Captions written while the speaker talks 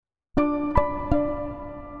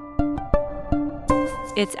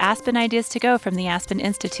It's Aspen Ideas to Go from the Aspen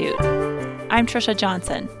Institute. I'm Trisha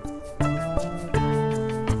Johnson.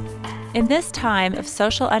 In this time of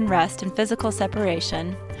social unrest and physical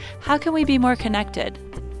separation, how can we be more connected?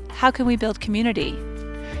 How can we build community?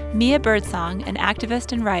 Mia Birdsong, an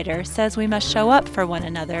activist and writer, says we must show up for one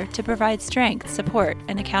another to provide strength, support,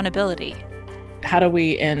 and accountability. How do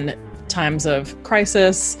we, in times of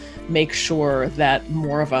crisis, make sure that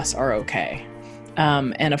more of us are okay?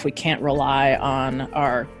 And if we can't rely on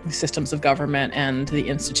our systems of government and the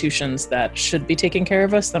institutions that should be taking care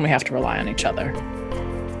of us, then we have to rely on each other.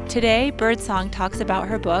 Today, Birdsong talks about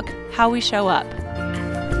her book, How We Show Up.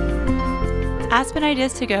 Aspen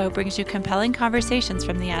Ideas to Go brings you compelling conversations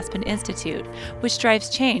from the Aspen Institute, which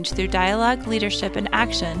drives change through dialogue, leadership, and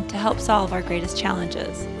action to help solve our greatest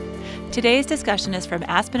challenges. Today's discussion is from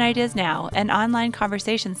Aspen Ideas Now, an online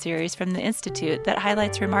conversation series from the Institute that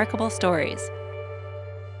highlights remarkable stories.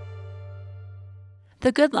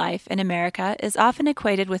 The good life in America is often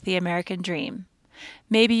equated with the American dream.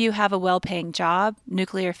 Maybe you have a well-paying job,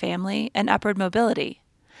 nuclear family, and upward mobility.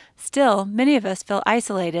 Still, many of us feel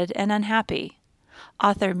isolated and unhappy.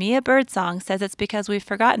 Author Mia Birdsong says it's because we've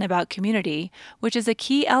forgotten about community, which is a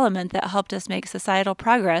key element that helped us make societal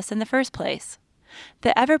progress in the first place.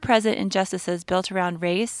 The ever-present injustices built around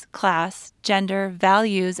race, class, gender,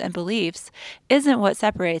 values, and beliefs isn't what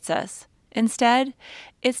separates us. Instead,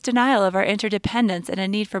 it's denial of our interdependence and a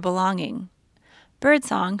need for belonging.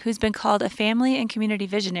 Birdsong, who's been called a family and community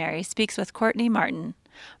visionary, speaks with Courtney Martin.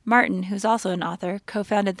 Martin, who's also an author,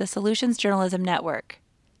 co-founded the Solutions Journalism Network.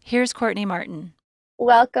 Here's Courtney Martin.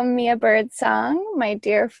 Welcome, Mia Birdsong, my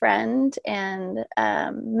dear friend and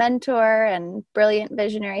mentor and brilliant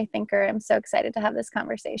visionary thinker. I'm so excited to have this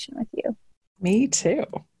conversation with you. Me too.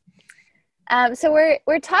 So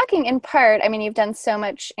we're talking in part, I mean, you've done so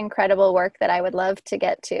much incredible work that I would love to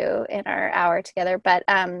get to in our hour together, but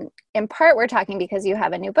in part we're talking because you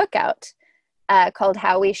have a new book out called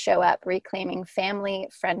How We Show Up, Reclaiming Family,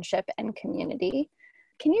 Friendship, and Community.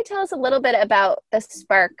 Can you tell us a little bit about the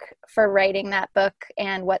spark for writing that book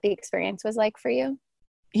and what the experience was like for you?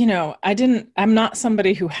 You know, I'm not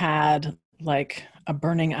somebody who had like a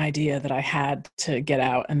burning idea that I had to get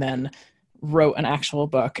out and then wrote an actual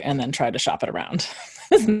book and then tried to shop it around.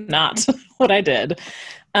 That's not what I did.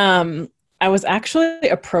 I was actually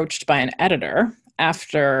approached by an editor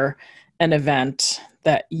after an event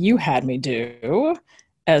that you had me do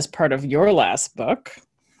as part of your last book,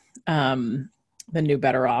 The New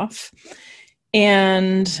Better Off.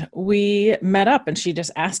 And we met up and she just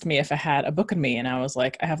asked me if I had a book in me. And I was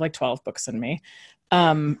like, I have like 12 books in me.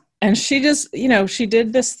 And she just, she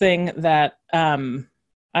did this thing that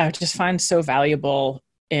I just find so valuable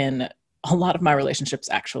in a lot of my relationships,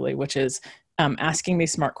 actually, which is asking me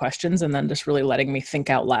smart questions and then just really letting me think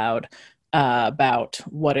out loud about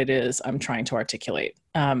what it is I'm trying to articulate.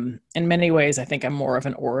 In many ways, I think I'm more of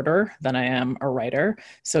an orator than I am a writer.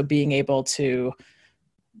 So being able to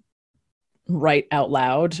write out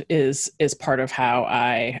loud is part of how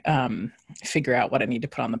I figure out what I need to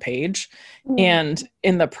put on the page. And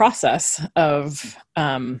in the process of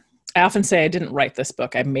I often say I didn't write this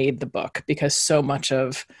book, I made the book, because so much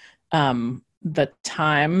of the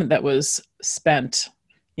time that was spent,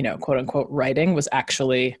 quote unquote, writing was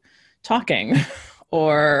actually talking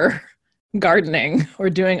or gardening or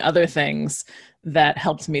doing other things that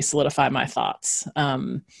helped me solidify my thoughts.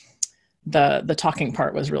 The talking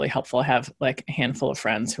part was really helpful. I have like a handful of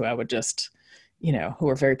friends who I would just, who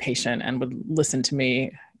were very patient and would listen to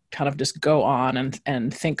me kind of just go on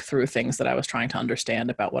and think through things that I was trying to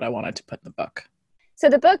understand about what I wanted to put in the book. So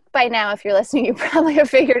the book, by now, if you're listening, you probably have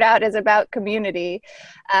figured out, is about community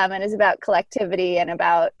and is about collectivity and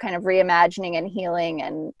about kind of reimagining and healing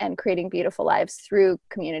and creating beautiful lives through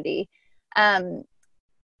community.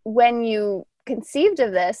 When you conceived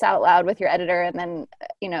of this out loud with your editor and then,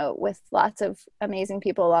 with lots of amazing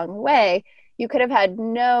people along the way, you could have had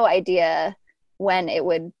no idea when it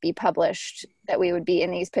would be published that we would be in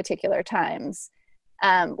these particular times,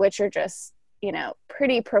 which are just,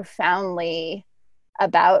 pretty profoundly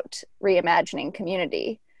about reimagining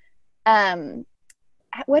community.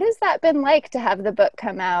 What has that been like to have the book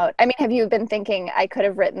come out? I mean, have you been thinking I could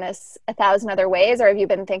have written this 1,000 other ways, or have you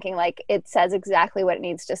been thinking like it says exactly what it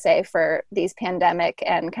needs to say for these pandemic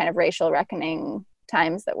and kind of racial reckoning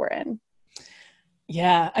times that we're in?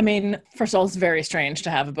 Yeah, I mean, first of all, it's very strange to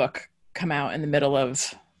have a book come out in the middle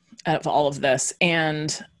of all of this.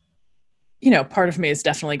 And, part of me is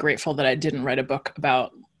definitely grateful that I didn't write a book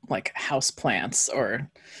about like house plants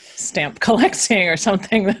or stamp collecting or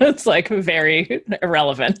something that's like very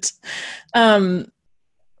irrelevant.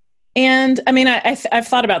 And I mean, I've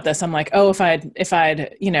thought about this. I'm like, oh,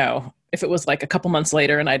 if it was like a couple months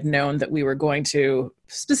later and I'd known that we were going to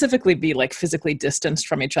specifically be like physically distanced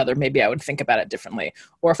from each other, maybe I would think about it differently.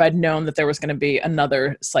 Or if I'd known that there was going to be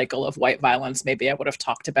another cycle of white violence, maybe I would have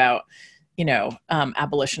talked about,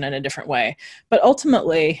 abolition in a different way. But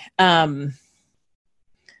ultimately, I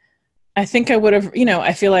think I would have,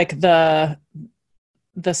 I feel like the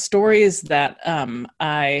stories that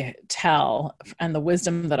I tell and the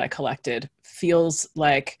wisdom that I collected feels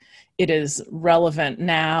like it is relevant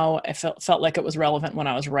now. I felt like it was relevant when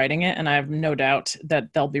I was writing it, and I have no doubt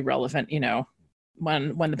that they'll be relevant,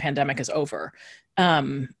 when the pandemic is over,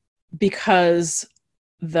 because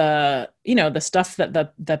the stuff that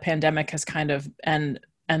the pandemic has kind of and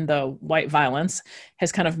the white violence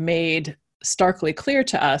has kind of made starkly clear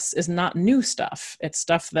to us is not new stuff. It's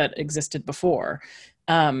stuff that existed before.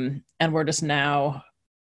 And we're just now,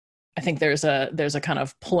 I think there's a kind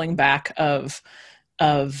of pulling back of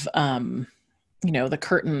the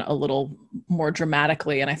curtain a little more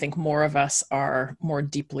dramatically. And I think more of us are more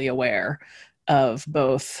deeply aware of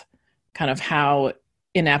both kind of how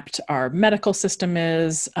inept our medical system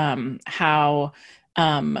is, how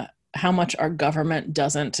much our government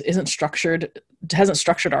hasn't structured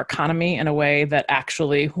our economy in a way that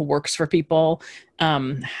actually works for people,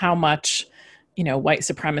 how much white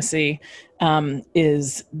supremacy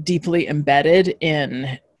is deeply embedded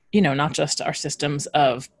in not just our systems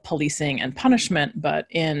of policing and punishment, but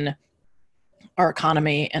in our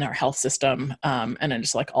economy and our health system, and in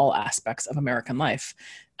just like all aspects of American life.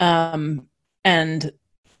 And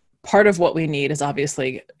part of what we need is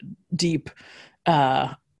obviously deep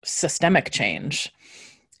systemic change.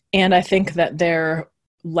 And I think that they're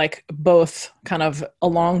like both kind of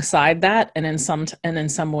alongside that and in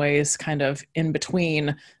some ways kind of in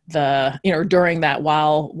between during that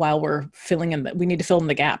while we're we need to fill in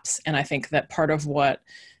the gaps. And I think that part of what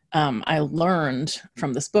I learned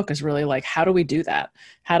from this book is really like, how do we do that?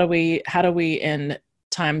 How do we in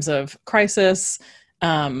times of crisis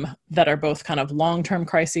that are both kind of long-term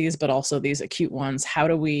crises, but also these acute ones, how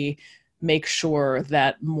do we make sure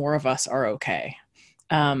that more of us are okay?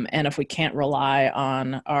 And if we can't rely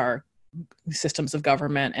on our systems of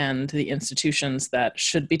government and the institutions that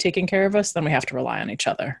should be taking care of us, then we have to rely on each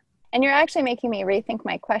other. And you're actually making me rethink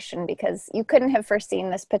my question, because you couldn't have foreseen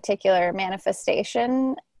this particular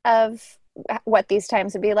manifestation of what these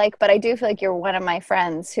times would be like. But I do feel like you're one of my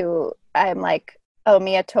friends who I'm like, oh,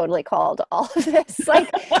 Mia totally called all of this. Like,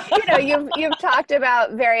 you've talked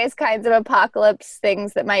about various kinds of apocalypse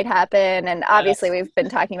things that might happen. And obviously we've been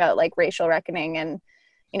talking about like racial reckoning and,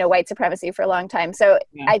 white supremacy for a long time. So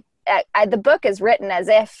yeah. I the book is written as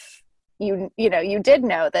if you did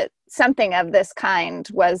know that something of this kind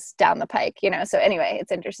was down the pike, So anyway,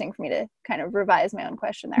 it's interesting for me to kind of revise my own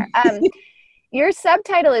question there. Your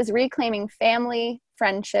subtitle is Reclaiming Family,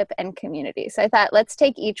 Friendship, and Community. So I thought, let's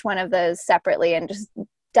take each one of those separately and just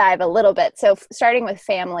dive a little bit. So starting with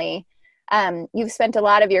family, you've spent a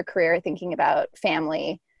lot of your career thinking about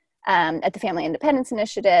family at the Family Independence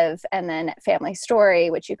Initiative, and then at Family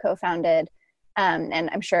Story, which you co-founded, and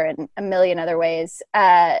I'm sure in a million other ways.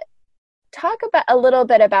 Talk about a little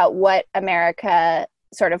bit about what America,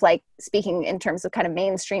 sort of like speaking in terms of kind of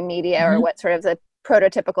mainstream media, or what sort of the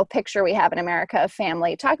prototypical picture we have in America of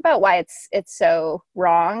family. Talk about why it's so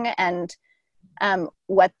wrong, and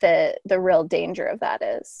what the real danger of that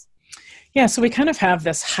is. Yeah, so we kind of have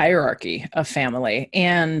this hierarchy of family,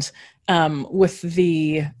 and with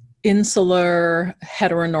the insular,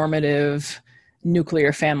 heteronormative,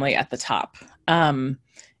 nuclear family at the top. And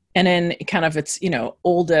in kind of its,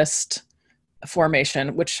 oldest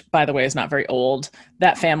formation, which by the way is not very old,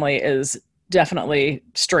 that family is definitely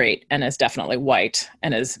straight and is definitely white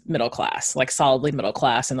and is middle class, like solidly middle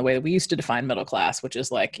class in the way that we used to define middle class, which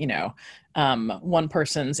is like, one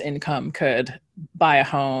person's income could buy a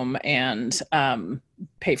home and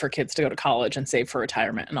pay for kids to go to college and save for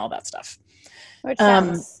retirement and all that stuff. Which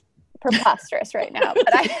sounds preposterous right now, but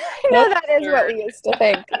I know that is what we used to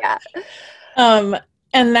think. Yeah.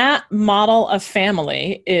 And that model of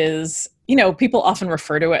family is, people often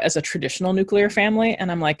refer to it as a traditional nuclear family.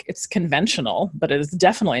 And I'm like, it's conventional, but it is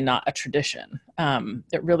definitely not a tradition.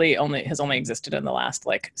 It really has only existed in the last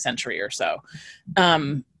century or so.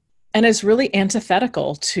 And it's really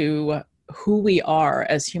antithetical to who we are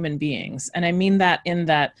as human beings. And I mean that in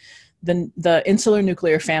that the insular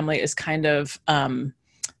nuclear family is kind of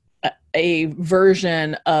a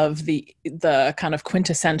version of the kind of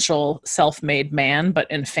quintessential self-made man, but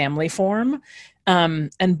in family form.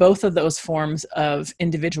 And both of those forms of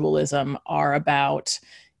individualism are about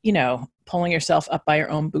pulling yourself up by your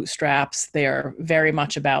own bootstraps. They are very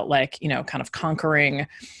much about like, kind of conquering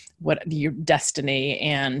your destiny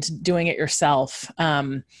and doing it yourself,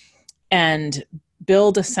 and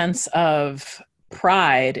build a sense of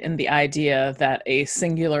pride in the idea that a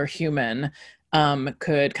singular human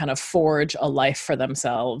could kind of forge a life for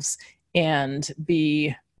themselves and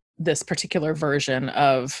be this particular version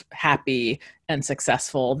of happy and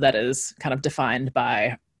successful that is kind of defined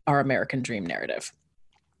by our American dream narrative.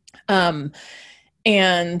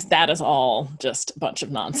 And that is all just a bunch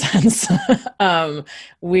of nonsense.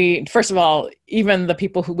 First of all, even the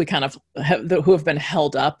people who we kind of who have been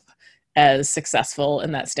held up as successful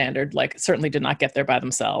in that standard, like certainly did not get there by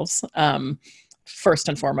themselves. First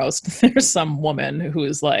and foremost, there's some woman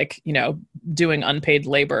who's like, doing unpaid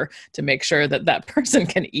labor to make sure that that person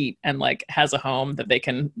can eat and like has a home that they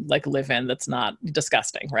can like live in that's not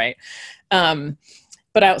disgusting, right?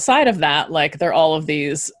 But outside of that, like there are all of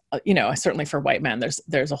these, certainly for white men,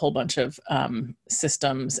 there's a whole bunch of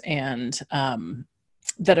systems and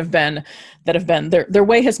that have been their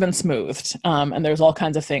way has been smoothed, and there's all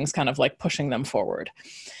kinds of things kind of like pushing them forward.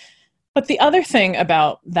 But the other thing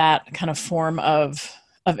about that kind of form of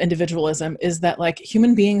individualism is that like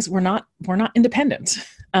human beings, we're not independent.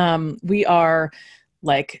 We are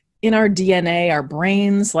like in our DNA, our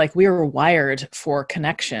brains, like we are wired for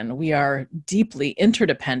connection. We are deeply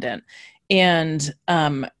interdependent. And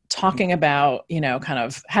talking about, kind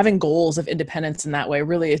of having goals of independence in that way,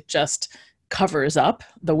 really it just covers up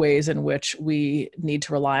the ways in which we need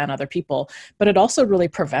to rely on other people. But it also really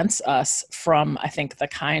prevents us from, I think, the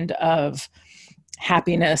kind of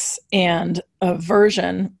happiness and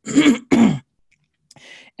aversion. It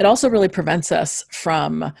also really prevents us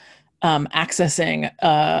from accessing,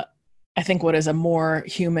 I think, what is a more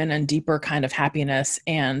human and deeper kind of happiness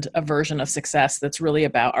and a version of success that's really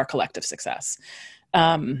about our collective success.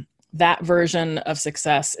 That version of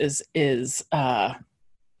success is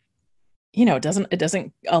it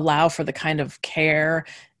doesn't allow for the kind of care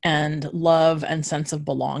and love and sense of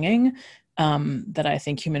belonging that I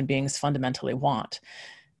think human beings fundamentally want.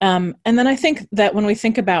 And then I think that when we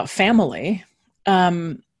think about family,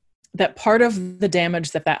 that part of the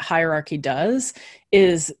damage that hierarchy does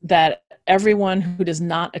is that everyone who does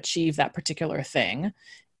not achieve that particular thing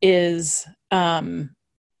is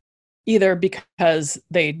either because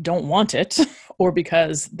they don't want it or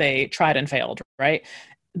because they tried and failed, right?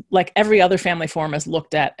 Like every other family form is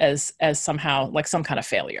looked at as somehow like some kind of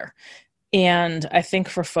failure. And I think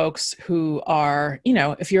for folks who are,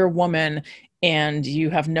 if you're a woman and you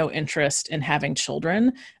have no interest in having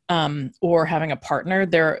children or having a partner,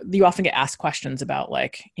 you often get asked questions about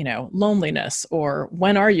like, loneliness, or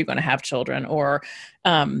when are you going to have children, or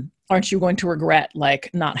aren't you going to regret like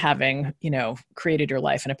not having, created your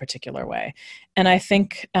life in a particular way. And I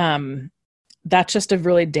think that's just a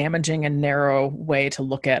really damaging and narrow way to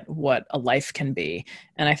look at what a life can be.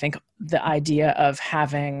 And I think the idea of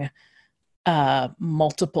having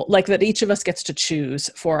multiple, like that each of us gets to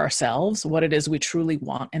choose for ourselves what it is we truly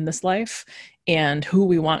want in this life and who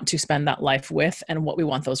we want to spend that life with and what we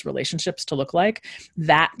want those relationships to look like.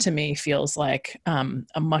 That to me feels like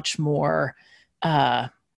a much more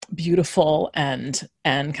beautiful and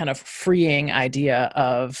kind of freeing idea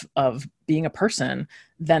of being a person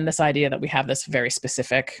than this idea that we have this very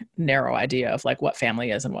specific, narrow idea of like what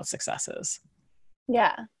family is and what success is.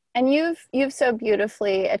 Yeah. And you've so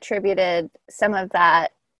beautifully attributed some of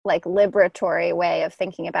that like liberatory way of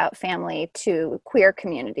thinking about family to queer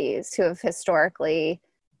communities who have historically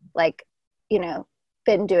like,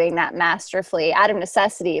 been doing that masterfully out of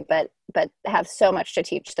necessity, but have so much to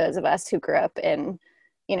teach those of us who grew up in,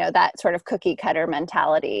 that sort of cookie cutter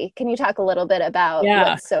mentality. Can you talk a little bit about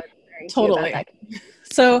what's so totally about that?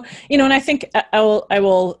 So, and I think I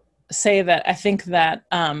will say that I think that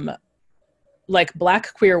like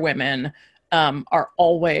Black queer women are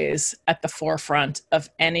always at the forefront of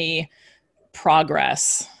any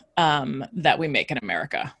progress that we make in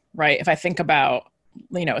America, right? If I think about,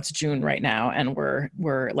 it's June right now, and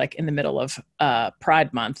we're like in the middle of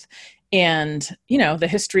Pride Month, and the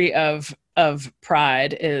history of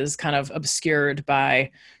Pride is kind of obscured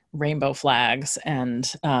by rainbow flags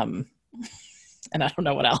and I don't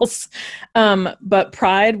know what else. But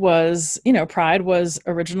Pride was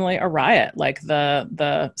originally a riot. Like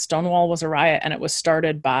the Stonewall was a riot, and it was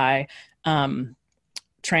started by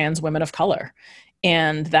trans women of color.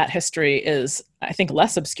 And that history is, I think,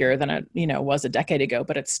 less obscure than it, was a decade ago,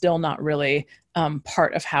 but it's still not really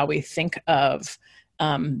part of how we think of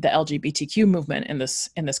the LGBTQ movement in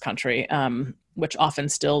this country, which often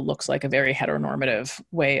still looks like a very heteronormative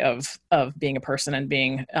way of being a person and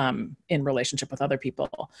being in relationship with other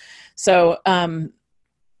people. So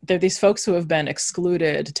there are these folks who have been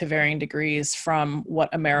excluded to varying degrees from what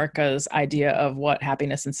America's idea of what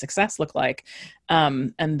happiness and success look like.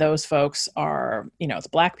 And those folks are, it's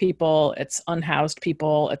Black people, it's unhoused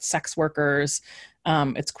people, it's sex workers,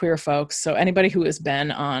 it's queer folks. So anybody who has been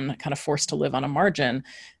on kind of forced to live on a margin,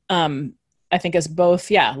 I think has both,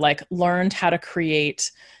 like learned how to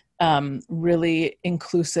create really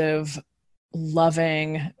inclusive,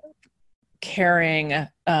 loving, caring,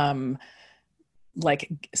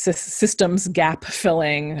 like systems gap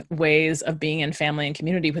filling ways of being in family and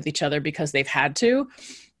community with each other because they've had to.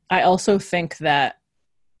 I also think that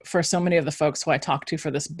for so many of the folks who I talked to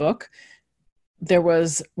for this book, there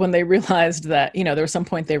was, when they realized that, there was some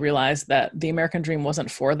point they realized that the American dream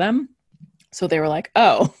wasn't for them. So they were like,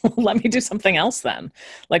 oh, let me do something else then.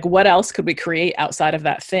 Like, what else could we create outside of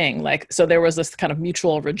that thing? Like, so there was this kind of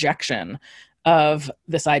mutual rejection of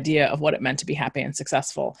this idea of what it meant to be happy and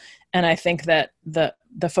successful. And I think that the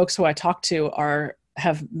folks who I talk to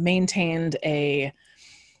have maintained they're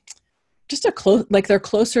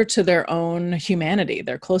closer to their own humanity.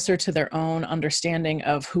 They're closer to their own understanding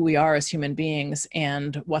of who we are as human beings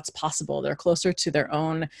and what's possible. They're closer to their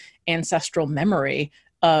own ancestral memory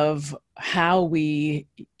of how we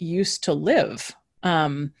used to live.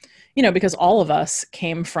 Because all of us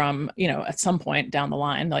came from, at some point down the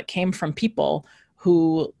line, like came from people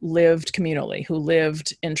who lived communally, who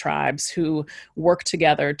lived in tribes, who worked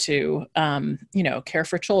together to, care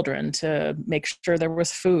for children, to make sure there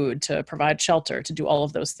was food, to provide shelter, to do all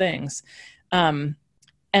of those things. And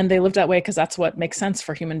they lived that way because that's what makes sense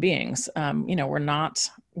for human beings.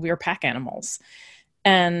 We're pack animals.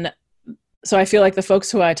 And so I feel like the folks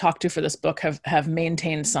who I talked to for this book have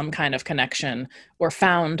maintained some kind of connection or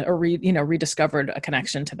found or rediscovered a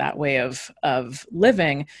connection to that way of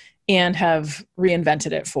living and have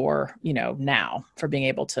reinvented it for, now, for being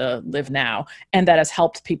able to live now. And that has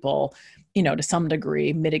helped people, to some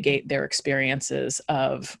degree mitigate their experiences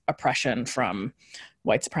of oppression from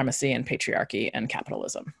white supremacy and patriarchy and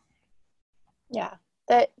capitalism. Yeah.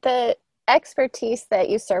 The expertise that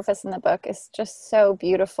you surface in the book is just so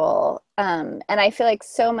beautiful. And I feel like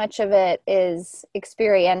so much of it is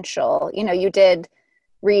experiential. You did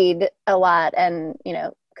read a lot and,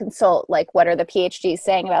 consult, like, what are the PhDs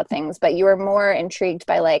saying about things, but you were more intrigued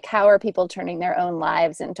by, like, how are people turning their own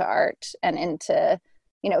lives into art and into,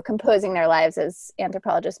 composing their lives, as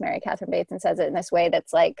anthropologist Mary Catherine Bateson says it, in this way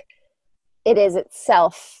that's like, it is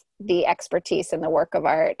itself the expertise in the work of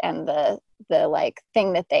art and the like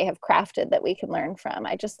thing that they have crafted that we can learn from.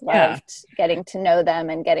 I just loved getting to know them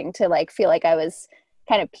and getting to, like, feel like I was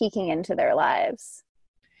kind of peeking into their lives.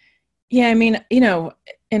 Yeah. I mean,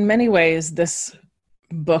 in many ways, this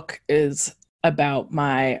book is about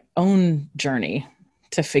my own journey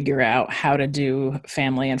to figure out how to do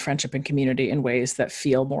family and friendship and community in ways that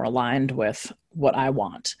feel more aligned with what I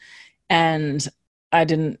want. And I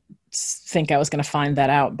didn't think I was going to find that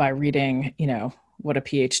out by reading, what a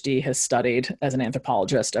PhD has studied as an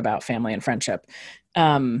anthropologist about family and friendship.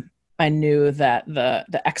 I knew that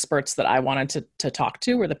the experts that I wanted to talk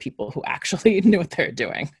to were the people who actually knew what they're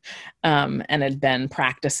doing, and had been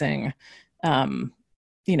practicing,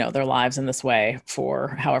 their lives in this way for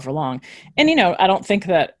however long. And, I don't think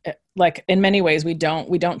that, like, in many ways, we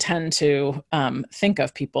don't tend to think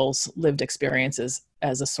of people's lived experiences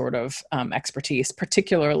as a sort of expertise,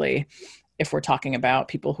 particularly if we're talking about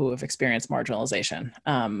people who have experienced marginalization.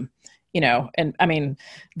 And I mean,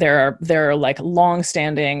 there are like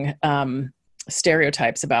longstanding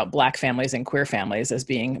stereotypes about Black families and queer families as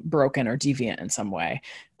being broken or deviant in some way,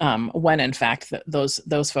 when in fact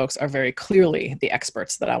those folks are very clearly the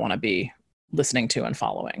experts that I want to be listening to and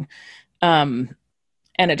following. And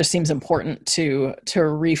it just seems important to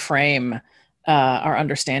reframe our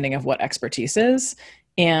understanding of what expertise is,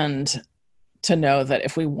 and to know that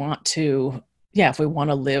if we want to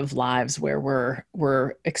live lives where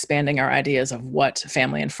we're expanding our ideas of what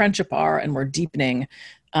family and friendship are, and we're deepening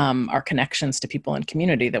our connections to people in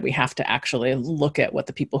community, that we have to actually look at what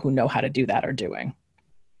the people who know how to do that are doing.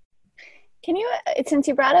 Can you, since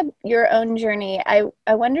you brought up your own journey, I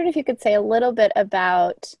wondered if you could say a little bit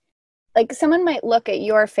about, like, someone might look at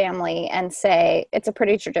your family and say, it's a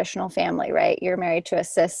pretty traditional family, right? You're married to a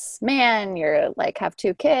cis man, you're like, have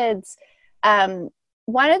 2 kids.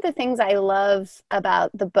 One of the things I love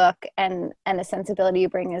about the book and the sensibility you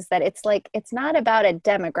bring is that it's like, it's not about a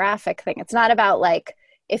demographic thing. It's not about, like,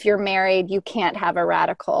 if you're married, you can't have a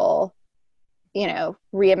radical,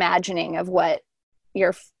 reimagining of what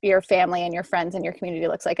your family and your friends and your community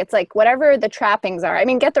looks like. It's like whatever the trappings are. I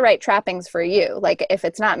mean, get the right trappings for you. Like if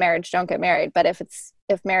it's not marriage, don't get married. But if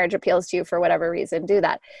marriage appeals to you for whatever reason, do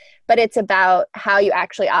that. But it's about how you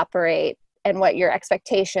actually operate and what your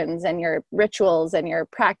expectations and your rituals and your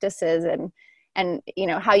practices and you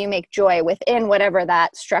know, how you make joy within whatever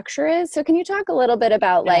that structure is. So can you talk a little bit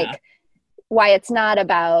about like why it's not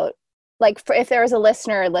about, like, if there was a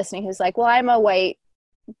listener listening who's like, well, I'm a white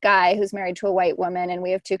guy who's married to a white woman and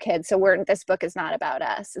we have 2 kids, so this book is not about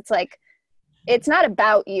us. It's like, it's not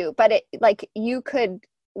about you, but it, like, you could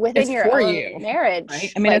within it's your for own you, marriage,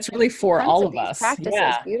 right? I mean, like, it's really for all of us.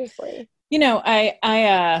 Practices beautifully. You know,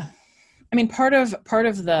 I mean, part of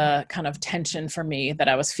the kind of tension for me that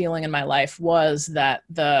I was feeling in my life was that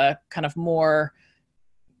the kind of more,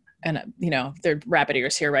 and you know, they're rabbit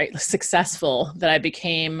ears here, right? Successful that I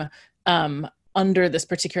became under this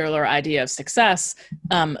particular idea of success,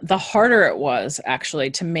 the harder it was actually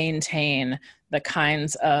to maintain the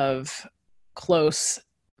kinds of close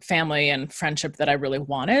family and friendship that I really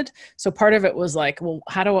wanted. So part of it was like, well,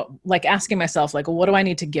 asking myself, like, well, what do I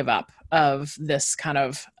need to give up of this kind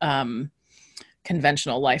of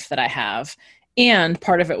conventional life that I have? And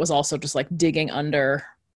part of it was also just like digging under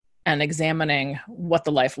and examining what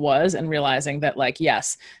the life was and realizing that, like,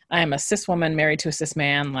 yes, I am a cis woman married to a cis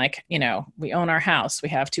man. Like, you know, we own our house. We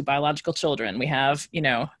have 2 biological children. We have, you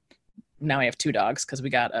know, now we have 2 dogs because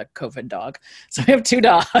we got a COVID dog. So we have 2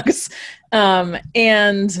 dogs.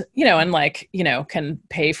 And, you know, and like, you know, can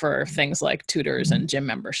pay for things like tutors and gym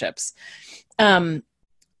memberships. But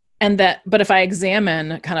if I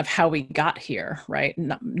examine kind of how we got here, right?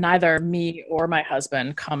 Neither me or my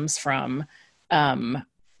husband comes from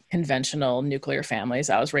conventional nuclear families.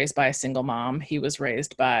 I was raised by a single mom. He was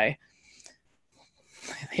raised by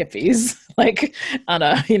hippies, like on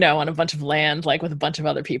a bunch of land, like with a bunch of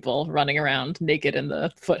other people running around naked in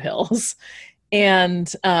the foothills.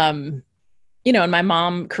 And, you know, and my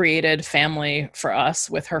mom created family for us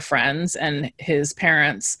with her friends and his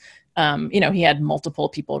parents. You know, he had multiple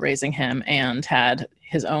people raising him and had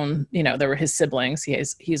his own, you know, there were his siblings.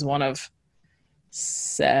 He's one of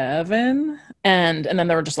 7. And then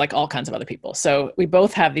there were just like all kinds of other people. So we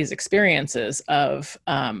both have these experiences of,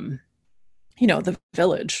 you know, the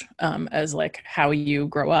village, as like how you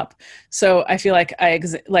grow up. So I feel like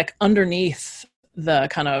like underneath the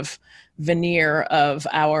kind of veneer of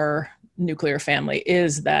our nuclear family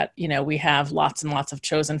is that, you know, we have lots and lots of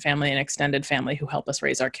chosen family and extended family who help us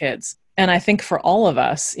raise our kids. And I think for all of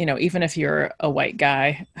us, you know, even if you're a white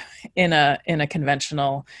guy in a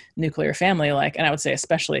conventional nuclear family, like, and I would say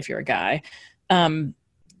especially if you're a guy,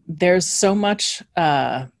 there's so much,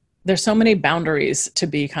 there's so many boundaries to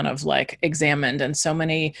be kind of like examined and so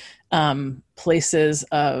many places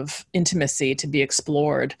of intimacy to be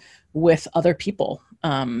explored with other people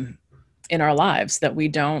in our lives that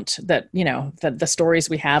the stories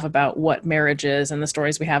we have about what marriage is and the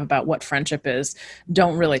stories we have about what friendship is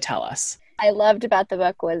don't really tell us. I loved about the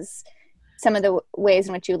book was some of the ways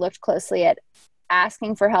in which you looked closely at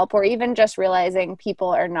asking for help, or even just realizing people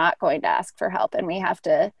are not going to ask for help and we have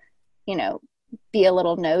to, you know, be a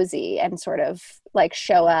little nosy and sort of like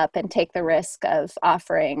show up and take the risk of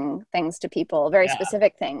offering things to people, very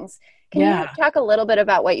specific things. Can you talk a little bit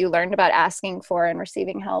about what you learned about asking for and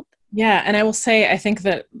receiving help? Yeah. And I will say, I think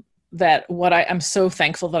that I'm so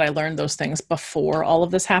thankful that I learned those things before all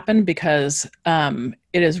of this happened, because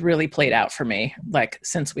it has really played out for me, like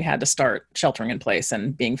since we had to start sheltering in place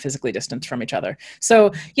and being physically distanced from each other.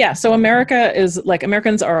 So yeah, so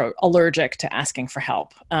Americans are allergic to asking for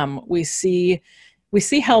help. We see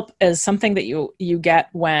help as something that you get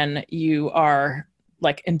when you are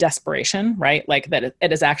like in desperation, right? Like that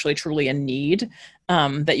it is actually truly a need,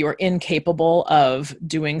 that you are incapable of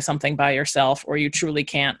doing something by yourself, or you truly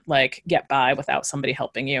can't like get by without somebody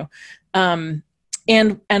helping you. And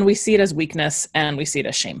we see it as weakness and we see it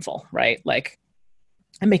as shameful, right? Like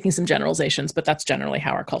I'm making some generalizations, but that's generally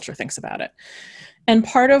how our culture thinks about it. And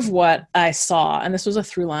part of what I saw, and this was a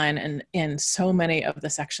through line in so many of the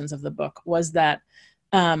sections of the book, was that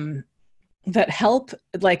that help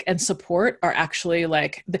like and support are actually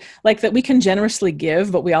like that we can generously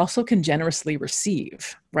give, but we also can generously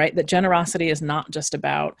receive, right? That generosity is not just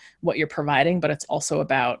about what you're providing, but it's also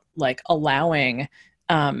about like allowing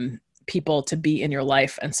people to be in your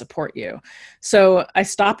life and support you. So I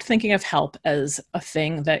stopped thinking of help as a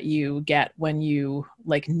thing that you get when you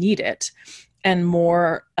like need it, and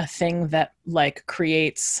more a thing that like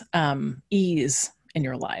creates ease in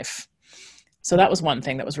your life. So that was one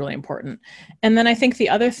thing that was really important. And then I think the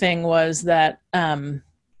other thing was that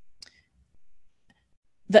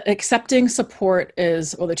the accepting support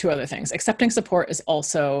is, well, the two other things. Accepting support is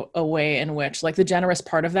also a way in which, like, the generous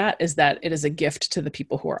part of that is that it is a gift to the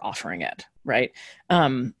people who are offering it, right?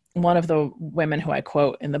 One of the women who I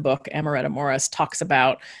quote in the book, Amaretta Morris, talks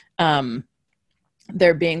about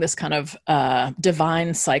there being this kind of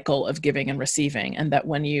divine cycle of giving and receiving. And that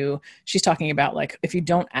she's talking about, like, if you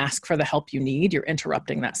don't ask for the help you need, you're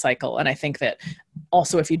interrupting that cycle. And I think that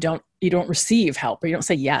also if you don't receive help, or you don't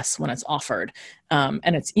say yes when it's offered,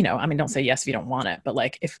 and it's, don't say yes if you don't want it, but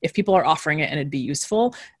like if people are offering it and it'd be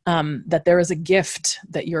useful, that there is a gift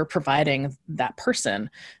that you're providing that person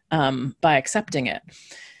by accepting it.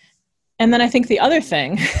 And then I think the other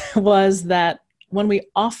thing was that when we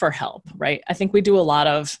offer help, right? I think we do a lot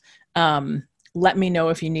of, let me know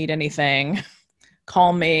if you need anything,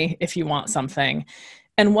 call me if you want something.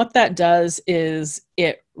 And what that does is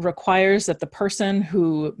it requires that the person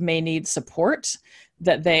who may need support,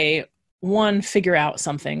 that they, one, figure out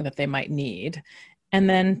something that they might need. And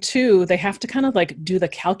then two, they have to kind of like do the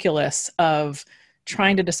calculus of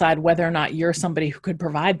trying to decide whether or not you're somebody who could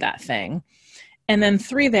provide that thing. And then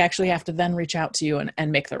three, they actually have to then reach out to you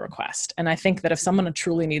and make the request. And I think that if someone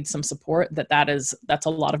truly needs some support, that's a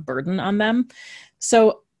lot of burden on them.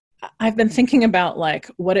 So I've been thinking about like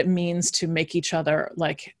what it means to make each other,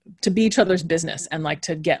 like to be each other's business, and like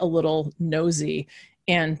to get a little nosy,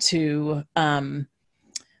 and to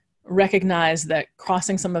recognize that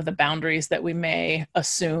crossing some of the boundaries that we may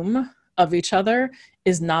assume of each other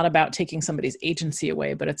is not about taking somebody's agency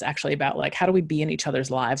away, but it's actually about like, how do we be in each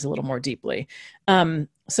other's lives a little more deeply?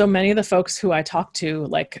 So many of the folks who I talked to,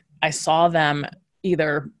 like I saw them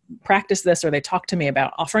either practice this or they talked to me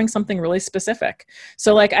about offering something really specific.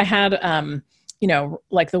 So like I had,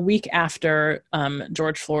 like the week after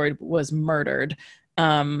George Floyd was murdered,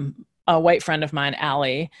 a white friend of mine,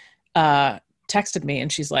 Allie, texted me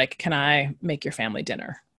and she's like, can I make your family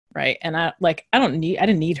dinner? Right. And I didn't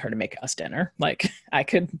need her to make us dinner. Like I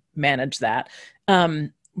could manage that.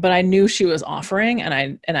 But I knew she was offering,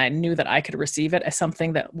 and I knew that I could receive it as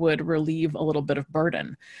something that would relieve a little bit of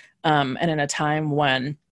burden. And in a time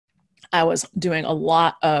when I was doing a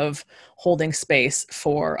lot of holding space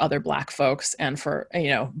for other Black folks and for,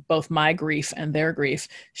 both my grief and their grief,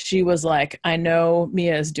 she was like, I know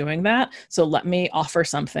Mia is doing that, so let me offer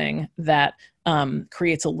something that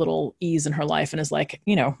creates a little ease in her life and is like,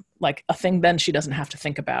 like a thing then she doesn't have to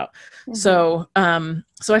think about. Mm-hmm.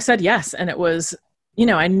 So I said yes. And it was,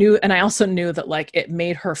 I knew, and I also knew that like it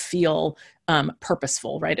made her feel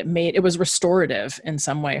purposeful, right? It was restorative in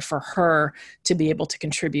some way for her to be able to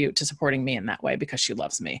contribute to supporting me in that way because she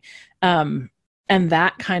loves me. And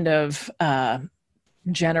that kind of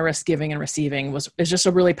generous giving and receiving is just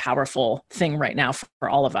a really powerful thing right now for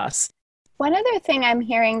all of us. One other thing I'm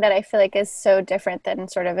hearing that I feel like is so different than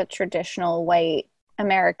sort of a traditional white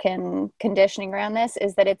American conditioning around this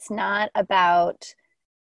is that it's not about,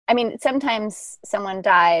 sometimes someone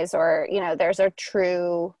dies or, there's a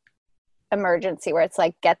true emergency where it's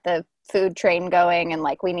like, get the food train going and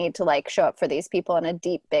like, we need to like show up for these people in a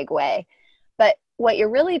deep, big way. But what you're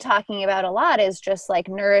really talking about a lot is just like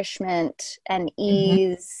nourishment and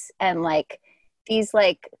ease, mm-hmm. and like these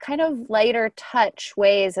like kind of lighter touch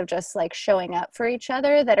ways of just like showing up for each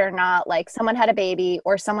other that are not like someone had a baby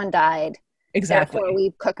or someone died. Exactly. Therefore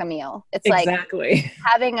we cook a meal. It's exactly. Like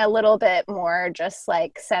having a little bit more just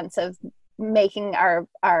like sense of making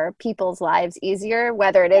our people's lives easier,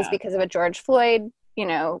 whether it is because of a George Floyd,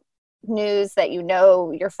 news that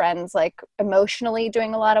your friend's like emotionally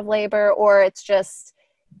doing a lot of labor, or it's just,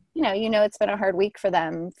 it's been a hard week for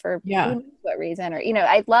them for who knows what reason, or,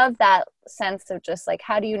 I love that sense of just like,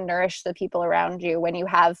 how do you nourish the people around you when you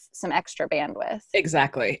have some extra bandwidth?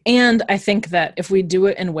 Exactly. And I think that if we do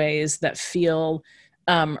it in ways that feel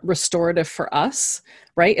restorative for us,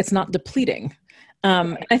 right, it's not depleting.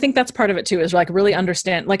 I think that's part of it too, is like really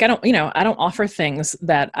understand, like, I don't offer things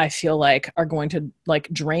that I feel like are going to like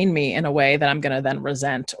drain me in a way that I'm going to then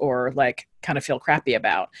resent or like kind of feel crappy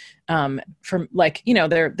about. From like,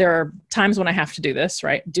 there are times when I have to do this,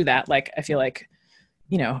 right? Do that. Like, I feel like,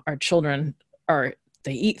 our children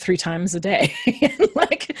they eat 3 times a day.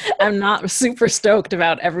 Like, I'm not super stoked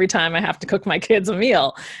about every time I have to cook my kids a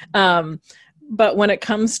meal. But when it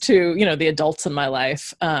comes to, the adults in my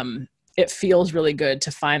life, it feels really good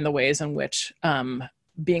to find the ways in which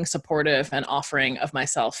being supportive and offering of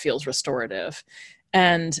myself feels restorative.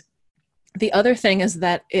 And the other thing is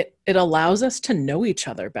that it allows us to know each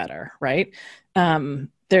other better, right?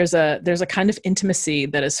 There's a kind of intimacy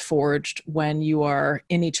that is forged when you are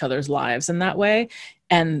in each other's lives in that way.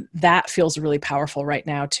 And that feels really powerful right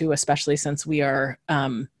now too, especially since we are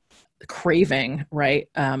craving, right?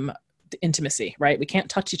 intimacy, right? We can't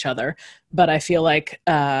touch each other, but I feel like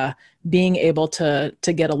being able to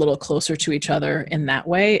get a little closer to each other in that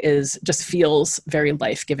way just feels very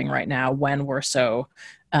life-giving right now when we're so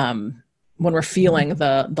when we're feeling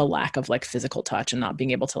the lack of like physical touch and not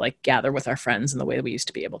being able to like gather with our friends in the way that we used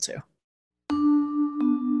to be able to.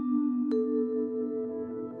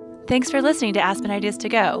 Thanks for listening to Aspen Ideas to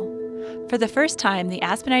Go. For the first time, the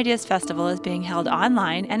Aspen Ideas Festival is being held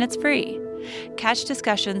online and it's free. Catch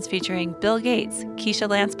discussions featuring Bill Gates, Keisha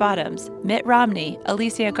Lance Bottoms, Mitt Romney,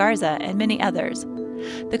 Alicia Garza, and many others.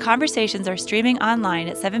 The conversations are streaming online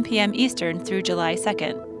at 7 p.m. Eastern through July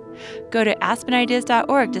 2nd. Go to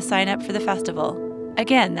aspenideas.org to sign up for the festival.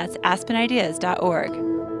 Again, that's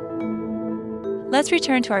aspenideas.org. Let's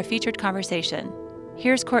return to our featured conversation.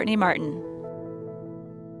 Here's Courtney Martin.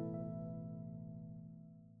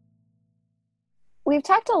 We've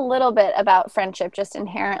talked a little bit about friendship just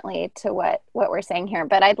inherently to what we're saying here,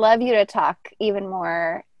 but I'd love you to talk even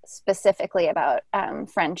more specifically about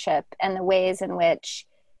friendship and the ways in which,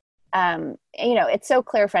 it's so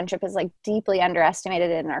clear friendship is like deeply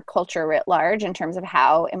underestimated in our culture writ large in terms of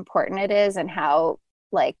how important it is and how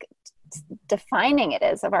like defining it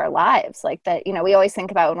is of our lives. Like that, we always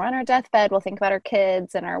think about when we're on our deathbed, we'll think about our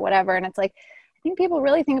kids and our whatever. And it's like, I think people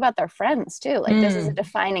really think about their friends too. Like this is a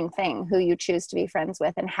defining thing, who you choose to be friends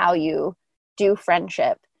with and how you do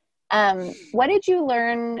friendship. What did you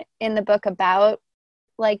learn in the book about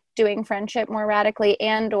like doing friendship more radically?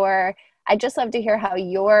 Or I'd just love to hear how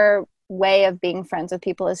your way of being friends with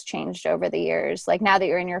people has changed over the years. Like now that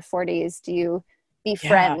you're in your 40s, do you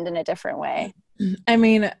befriend in a different way? I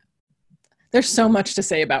mean, there's so much to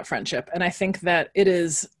say about friendship. And I think that it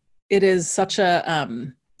is such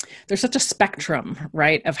a, there's such a spectrum,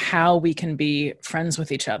 right, of how we can be friends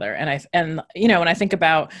with each other. And when I think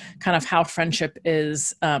about kind of how friendship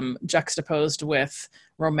is juxtaposed with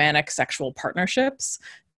romantic sexual partnerships,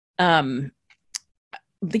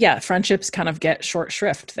 friendships kind of get short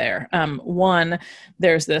shrift there. One,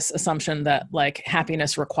 there's this assumption that like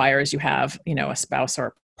happiness requires you have, a spouse or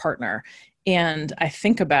a partner. And I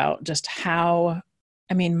think about just how,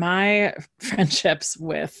 my friendships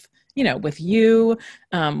with you,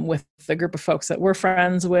 with the group of folks that we're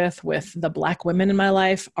friends with the Black women in my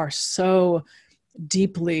life are so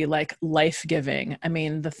deeply like life-giving.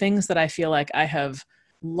 The things that I feel like I have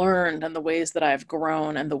learned and the ways that I've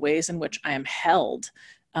grown and the ways in which I am held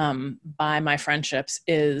by my friendships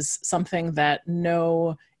is something that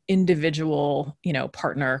no individual,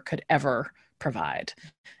 partner could ever provide.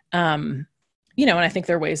 And I think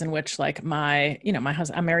there are ways in which like my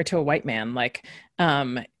husband, I'm married to a white man, like,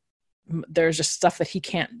 there's just stuff that he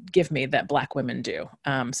can't give me that Black women do.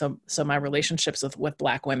 So my relationships with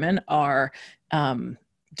Black women are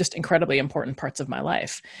just incredibly important parts of my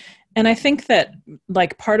life. And I think that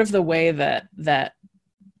like part of the way that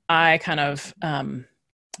I kind of,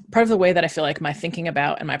 part of the way that I feel like my thinking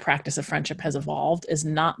about and my practice of friendship has evolved is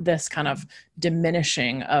not this kind of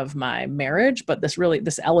diminishing of my marriage, but this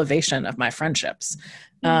elevation of my friendships.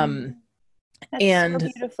 That's and so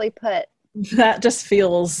beautifully put. That just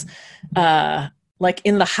feels like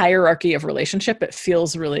in the hierarchy of relationship, it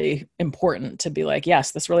feels really important to be like,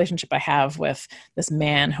 yes, this relationship I have with this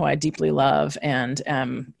man who I deeply love and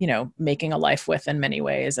making a life with in many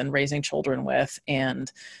ways and raising children with and,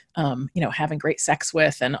 having great sex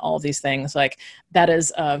with and all these things, like that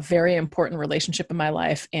is a very important relationship in my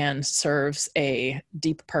life and serves a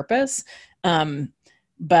deep purpose.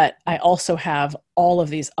 But I also have all of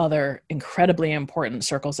these other incredibly important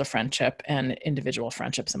circles of friendship and individual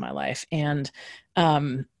friendships in my life. And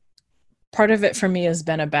part of it for me has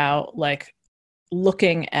been about like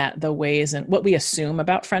looking at the ways and what we assume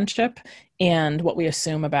about friendship and what we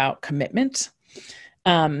assume about commitment.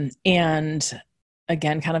 And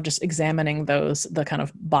again, kind of just examining the kind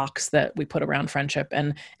of box that we put around friendship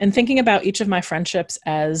and thinking about each of my friendships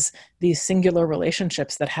as these singular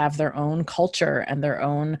relationships that have their own culture and their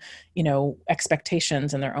own,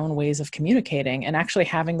 expectations and their own ways of communicating and actually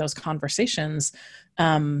having those conversations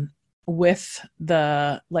with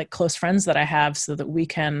the like close friends that I have so that we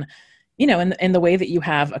can, in the way that you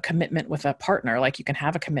have a commitment with a partner, like you can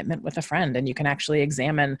have a commitment with a friend and you can actually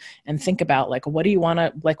examine and think about like, what do you want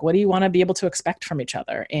to be able to expect from each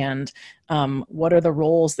other? And what are the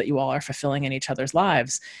roles that you all are fulfilling in each other's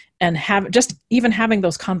lives? And having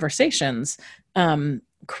those conversations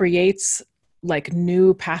creates like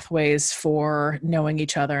new pathways for knowing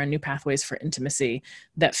each other and new pathways for intimacy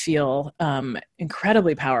that feel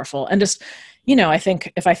incredibly powerful. And just, I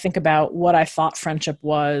think if I think about what I thought friendship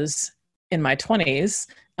was in my 20s,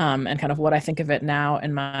 and kind of what I think of it now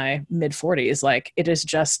in my mid 40s, like it is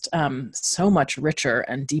just so much richer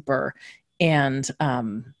and deeper. And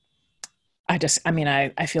I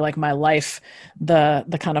feel like my life,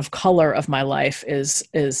 the kind of color of my life is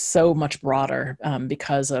so much broader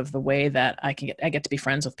because of the way that I get to be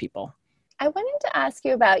friends with people. I wanted to ask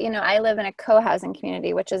you about, I live in a co-housing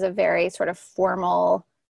community, which is a very sort of formal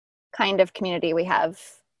kind of community. We have,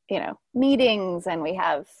 meetings, and we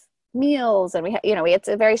have meals, and it's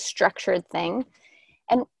a very structured thing.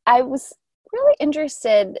 And I was really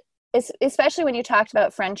interested, especially when you talked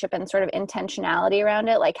about friendship and sort of intentionality around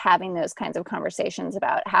it, like having those kinds of conversations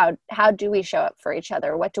about how do we show up for each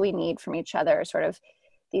other? What do we need from each other? Sort of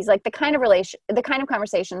these, like the kind of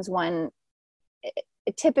conversations one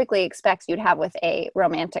it typically expects you'd have with a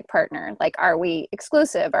romantic partner. Like, are we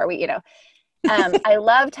exclusive? Are we, I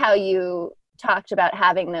loved how you talked about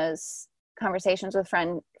having those conversations with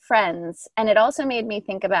friends. And it also made me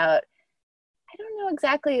think about, I don't know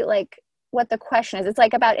exactly like what the question is. It's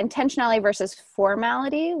like about intentionality versus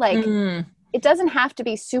formality. Like it doesn't have to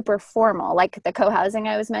be super formal, like the co-housing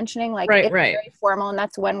I was mentioning, like it's very formal, and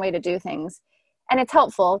that's one way to do things. And it's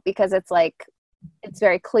helpful because it's like, it's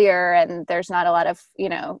very clear and there's not a lot of,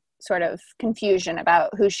 sort of confusion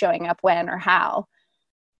about who's showing up when or how.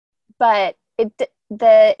 But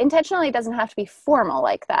the intentionality doesn't have to be formal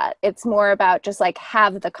like that. It's more about just like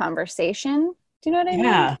have the conversation. Do you know what I mean?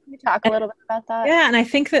 Can you talk a little bit about that? Yeah. And I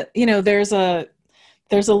think that,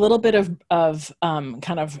 there's a little bit of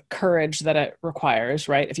kind of courage that it requires,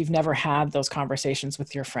 right? If you've never had those conversations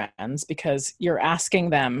with your friends, because you're asking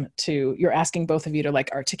both of you to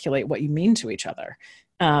like articulate what you mean to each other.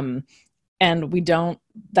 And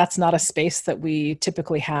that's not a space that we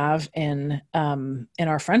typically have in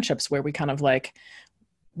our friendships, where we kind of like,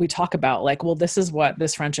 we talk about like, well, this is what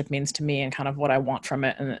this friendship means to me and kind of what I want from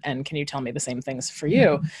it. And can you tell me the same things for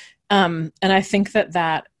you? And I think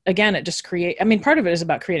that again, it just part of it is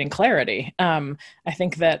about creating clarity. I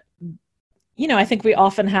think that, I think we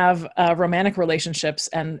often have romantic relationships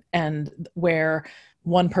and where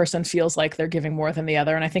one person feels like they're giving more than the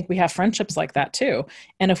other. And I think we have friendships like that too.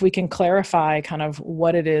 And if we can clarify kind of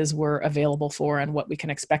what it is we're available for and what we can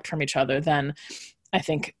expect from each other, then I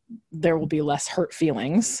think there will be less hurt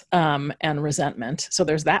feelings and resentment. So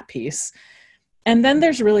there's that piece. And then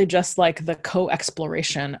there's really just like the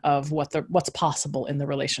co-exploration of what's possible in the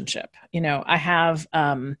relationship. I have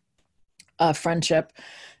a friendship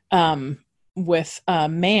with a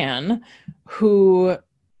man who,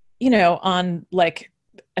 on like,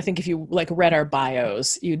 I think if you like read our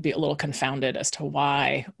bios, you'd be a little confounded as to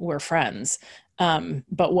why we're friends.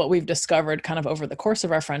 But what we've discovered kind of over the course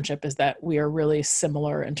of our friendship is that we are really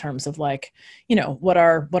similar in terms of like, what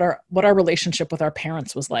our relationship with our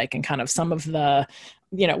parents was like, and kind of some of the,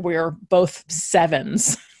 we're both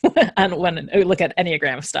sevens and when we look at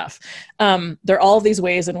Enneagram stuff, there are all these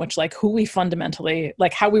ways in which like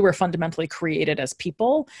how we were fundamentally created as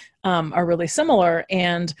people, are really similar.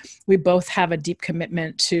 And we both have a deep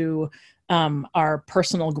commitment to, our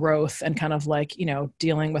personal growth and kind of like,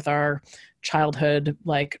 dealing with our childhood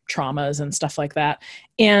like traumas and stuff like that.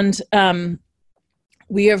 And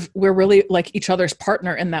we're really like each other's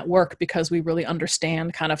partner in that work because we really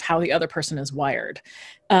understand kind of how the other person is wired.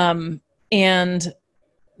 And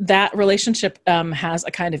that relationship has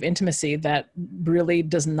a kind of intimacy that really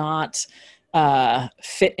does not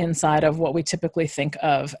fit inside of what we typically think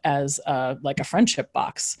of as like a friendship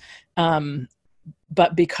box.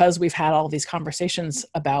 But because we've had all these conversations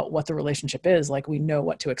about what the relationship is, like we know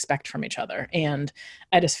what to expect from each other. And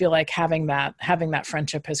I just feel like having that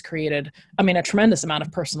friendship has created, a tremendous amount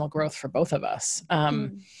of personal growth for both of us.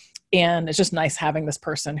 And it's just nice having this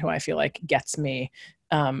person who I feel like gets me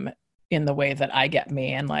in the way that I get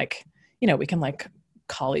me. And like, we can like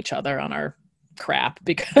call each other on our crap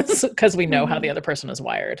because we know how the other person is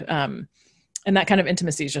wired. And that kind of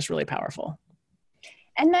intimacy is just really powerful.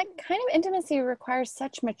 And that kind of intimacy requires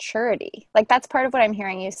such maturity. Like that's part of what I'm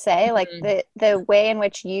hearing you say, like the way in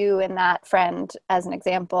which you and that friend, as an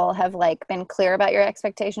example, have like been clear about your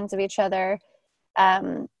expectations of each other.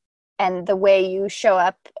 And the way you show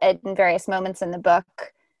up in various moments in the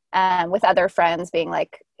book with other friends being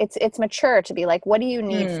like, it's mature to be like, what do you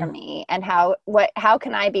need from me? And how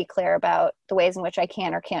can I be clear about the ways in which I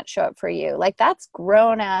can or can't show up for you? Like that's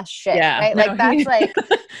grown ass shit, right? Like that's like,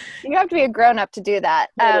 you have to be a grown up to do that.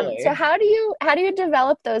 Totally. So how do you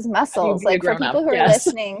develop those muscles? Like for people who are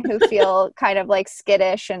listening, who feel kind of like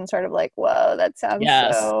skittish and sort of like, whoa, that sounds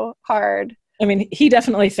so hard. He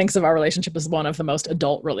definitely thinks of our relationship as one of the most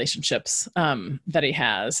adult relationships that he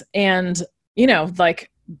has. And, like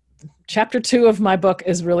chapter 2 of my book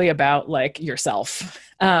is really about like yourself.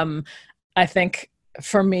 I think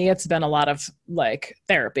for me, it's been a lot of like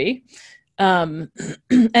therapy. And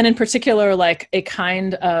in particular, like a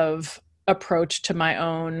kind of approach to my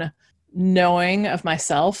own knowing of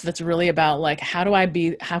myself that's really about like, how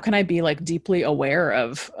can I be like deeply aware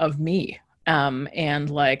of me? And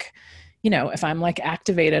like, if I'm like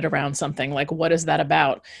activated around something, like what is that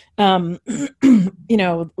about? The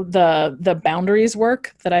boundaries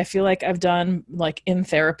work that I feel like I've done like in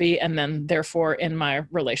therapy and then therefore in my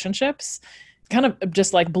relationships kind of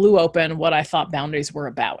just like blew open what I thought boundaries were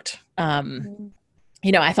about. I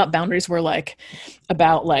thought boundaries were like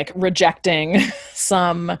about like rejecting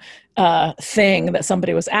some thing that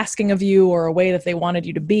somebody was asking of you or a way that they wanted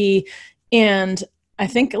you to be. And I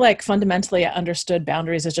think like fundamentally I understood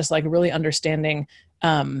boundaries as just like really understanding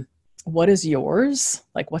what is yours,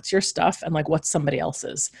 like what's your stuff and like what's somebody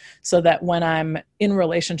else's. So that when I'm in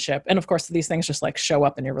relationship, and of course these things just like show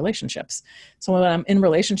up in your relationships. So when I'm in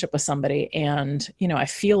relationship with somebody and, I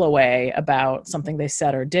feel a way about something they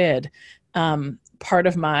said or did, part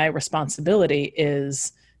of my responsibility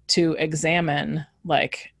is to examine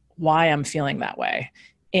like why I'm feeling that way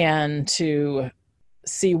and to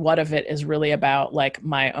see what of it is really about like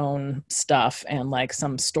my own stuff and like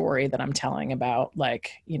some story that I'm telling about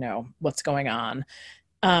like, what's going on.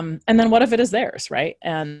 And then what if it is theirs, right?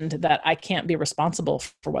 And that I can't be responsible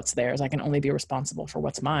for what's theirs. I can only be responsible for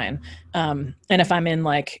what's mine. And if I'm in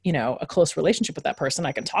like, a close relationship with that person,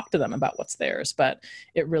 I can talk to them about what's theirs. But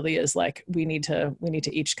it really is like, we need to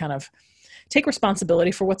each kind of take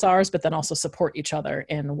responsibility for what's ours, but then also support each other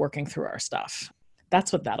in working through our stuff.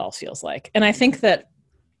 That's what that all feels like. And I think that,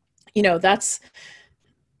 that's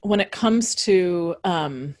when it comes to,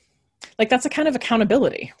 like, that's a kind of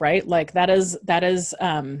accountability, right? Like that is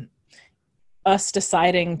us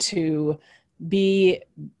deciding to be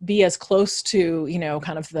as close to,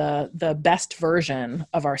 kind of the best version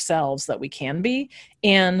of ourselves that we can be,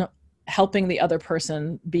 and helping the other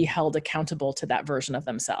person be held accountable to that version of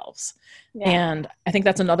themselves. Yeah. And I think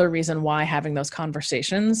that's another reason why having those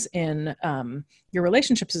conversations in your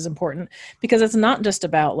relationships is important, because it's not just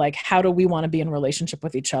about like, how do we want to be in relationship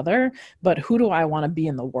with each other, but who do I want to be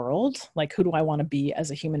in the world? Like, who do I want to be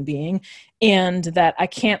as a human being? And that I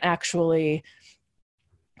can't actually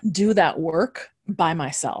do that work by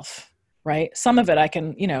myself. Right. Some of it I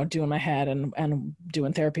can, do in my head and do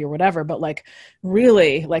in therapy or whatever. But like,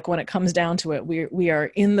 really, like when it comes down to it, we are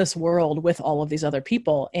in this world with all of these other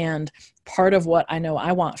people. And part of what I know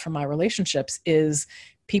I want from my relationships is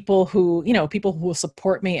people who will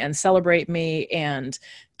support me and celebrate me and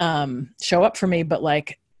show up for me, but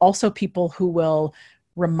like also people who will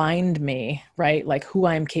remind me, right, like who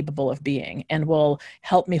I am capable of being and will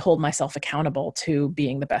help me hold myself accountable to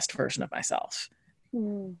being the best version of myself.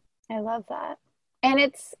 I love that. And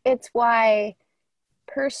it's why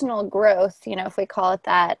personal growth, if we call it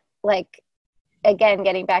that, like, again,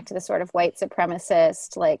 getting back to the sort of white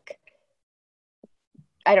supremacist, like,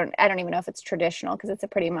 I don't even know if it's traditional because it's a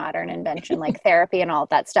pretty modern invention, like therapy and all of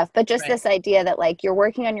that stuff, but just this idea that like you're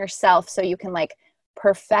working on yourself so you can like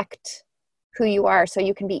perfect who you are, so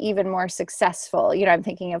you can be even more successful. I'm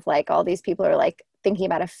thinking of like all these people are like thinking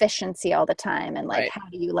about efficiency all the time and like, how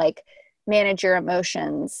do you like manage your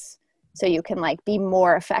emotions so you can like be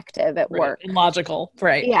more effective at work and logical.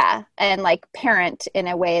 Right. Yeah. And like parent in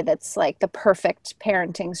a way that's like the perfect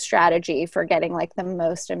parenting strategy for getting like the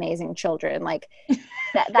most amazing children. Like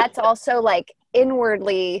that's also like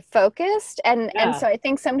inwardly focused. And so I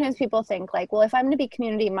think sometimes people think like, well, if I'm going to be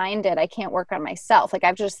community minded, I can't work on myself. Like I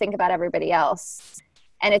have to just think about everybody else.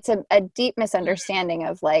 And it's a deep misunderstanding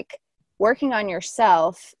of like working on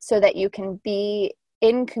yourself so that you can be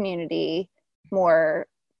in community more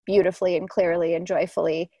beautifully and clearly and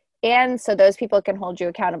joyfully. And so those people can hold you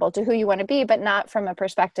accountable to who you want to be, but not from a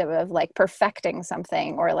perspective of like perfecting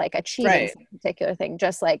something or like achieving some particular thing,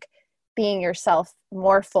 just like being yourself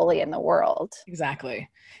more fully in the world. Exactly.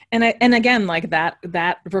 And again, like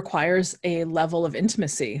that requires a level of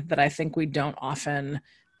intimacy that I think we don't often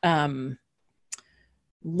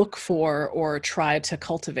look for or try to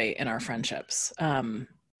cultivate in our friendships.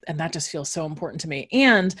 And that just feels so important to me.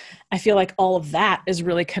 And I feel like all of that is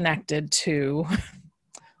really connected to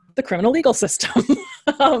the criminal legal system,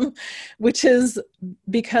 which is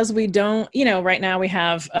because we don't, right now we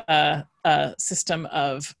have a system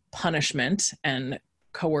of punishment and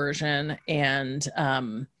coercion and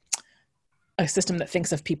a system that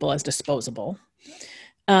thinks of people as disposable.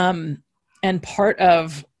 And part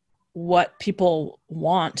of what people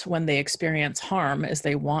want when they experience harm is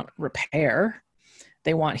they want repair.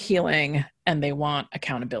 They want healing and they want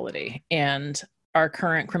accountability. And our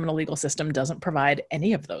current criminal legal system doesn't provide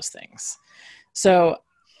any of those things. So,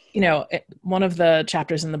 one of the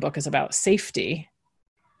chapters in the book is about safety.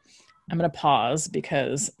 I'm going to pause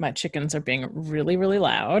because my chickens are being really, really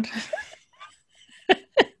loud.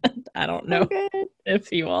 I don't know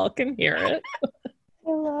if you all can hear it.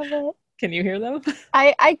 I love it. Can you hear them?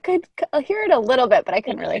 I could hear it a little bit, but I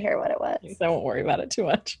couldn't really hear what it was. I won't worry about it too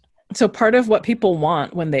much. So part of what people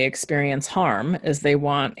want when they experience harm is they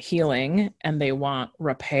want healing and they want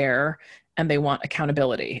repair and they want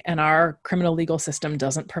accountability. And our criminal legal system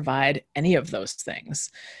doesn't provide any of those things.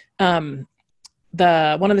 One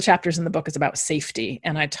of the chapters in the book is about safety.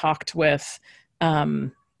 And I talked with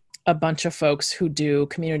a bunch of folks who do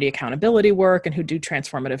community accountability work and who do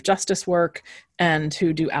transformative justice work and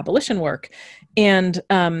who do abolition work. And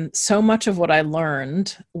so much of what I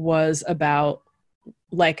learned was about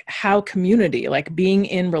like how community, like being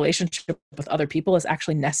in relationship with other people is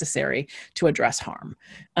actually necessary to address harm.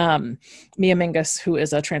 Mia Mingus, who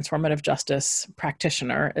is a transformative justice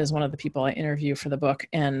practitioner, is one of the people I interview for the book.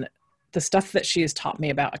 And the stuff that she has taught me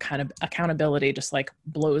about kind of accountability just like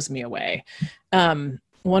blows me away.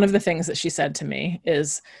 One of the things that she said to me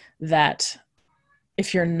is that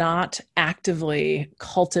if you're not actively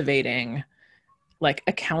cultivating like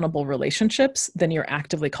accountable relationships, then you're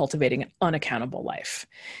actively cultivating an unaccountable life.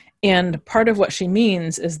 And part of what she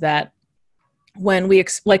means is that when we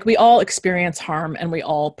all experience harm and we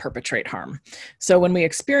all perpetrate harm. So when we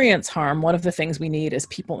experience harm, one of the things we need is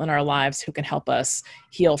people in our lives who can help us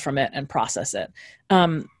heal from it and process it.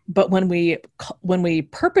 But when we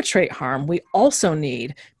perpetrate harm, we also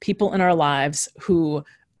need people in our lives who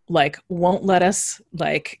like won't let us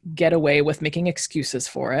like get away with making excuses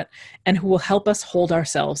for it, and who will help us hold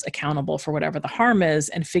ourselves accountable for whatever the harm is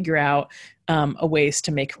and figure out a ways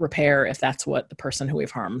to make repair if that's what the person who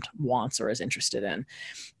we've harmed wants or is interested in.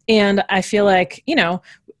 And I feel like,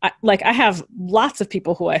 I have lots of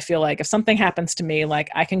people who I feel like if something happens to me, like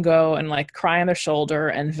I can go and like cry on their shoulder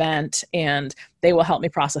and vent, and they will help me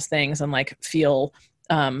process things and like feel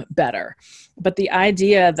better. But the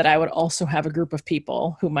idea that I would also have a group of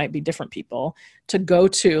people who might be different people to go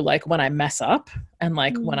to like when I mess up and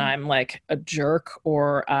like when I'm like a jerk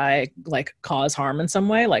or I like cause harm in some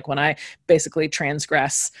way, like when I basically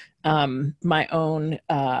transgress my own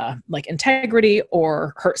like integrity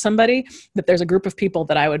or hurt somebody, that there's a group of people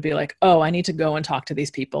that I would be like, oh, I need to go and talk to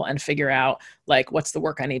these people and figure out like what's the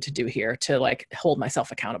work I need to do here to like hold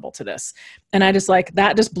myself accountable to this. And I just like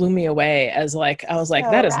that just blew me away as like I was like,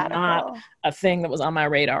 that is not a thing that was on my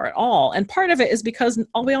radar at all. And part of it is because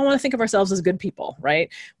we all want to think of ourselves as good people,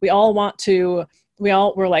 right? We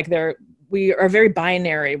are very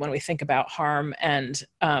binary when we think about harm and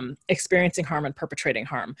experiencing harm and perpetrating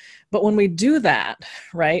harm. But when we do that,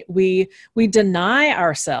 right, we deny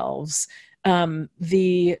ourselves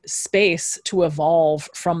the space to evolve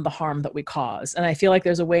from the harm that we cause. And I feel like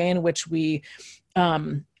there's a way in which we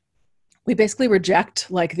basically reject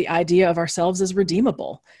like the idea of ourselves as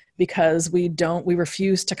redeemable, because we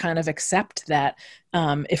refuse to kind of accept that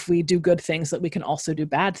if we do good things that we can also do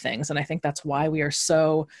bad things. And I think that's why we are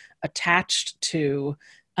so attached to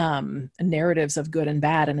narratives of good and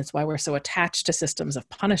bad. And it's why we're so attached to systems of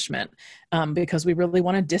punishment, because we really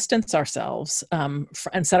want to distance ourselves and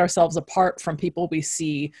set ourselves apart from people we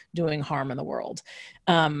see doing harm in the world.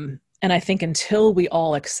 And I think until we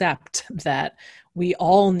all accept that we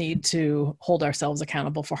all need to hold ourselves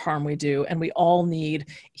accountable for harm we do, and we all need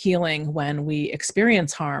healing when we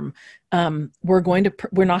experience harm, we're going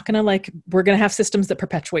to have systems that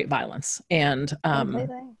perpetuate violence and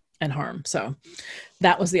harm. So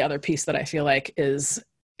that was the other piece that I feel like is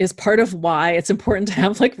part of why it's important to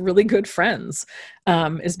have like really good friends,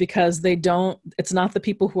 is because it's not the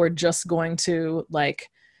people who are just going to like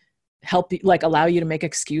help you, like allow you to make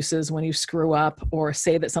excuses when you screw up or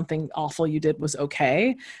say that something awful you did was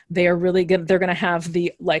okay. They're going to have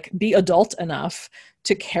be adult enough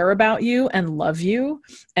to care about you and love you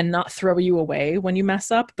and not throw you away when you mess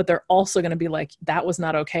up. But they're also going to be like, that was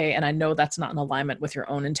not okay. And I know that's not in alignment with your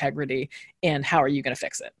own integrity. And how are you going to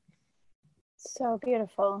fix it? So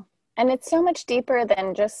beautiful. And it's so much deeper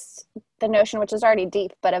than just the notion, which is already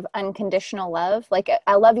deep, but of unconditional love. Like,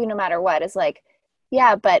 I love you no matter what is like,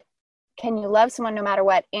 yeah, but can you love someone no matter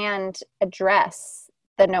what and address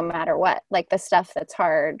the no matter what, like the stuff that's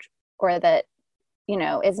hard or that,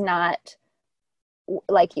 is not,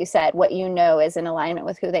 like you said, what is in alignment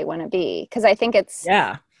with who they want to be. Because I think it's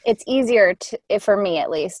easier for me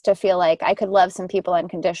at least, to feel like I could love some people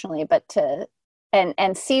unconditionally, but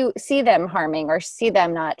and see them harming or see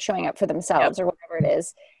them not showing up for themselves or whatever it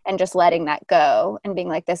is, and just letting that go and being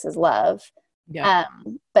like, this is love. Yeah.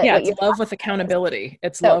 But Yeah, what it's you're love with accountability.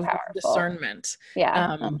 It's so love with powerful. discernment.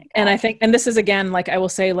 Yeah. Oh my And I God. think, and this is again, like I will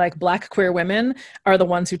say, like Black queer women are the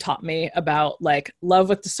ones who taught me about like love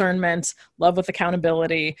with discernment, love with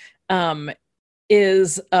accountability,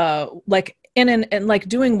 is like and like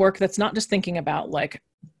doing work that's not just thinking about like,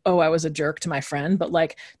 oh, I was a jerk to my friend, but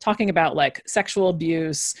like talking about like sexual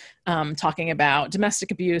abuse, talking about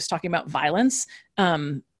domestic abuse, talking about violence.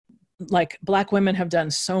 Like Black women have done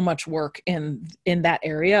so much work in that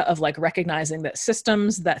area of like recognizing that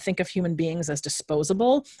systems that think of human beings as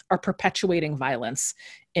disposable are perpetuating violence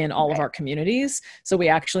in all of our communities. So we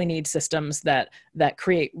actually need systems that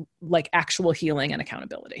create like actual healing and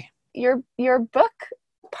accountability. Your book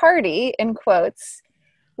party, in quotes,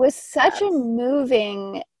 was such a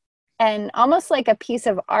moving and almost like a piece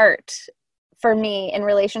of art for me in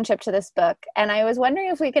relationship to this book. And I was wondering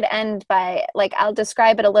if we could end by, like, I'll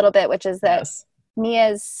describe it a little bit, which is that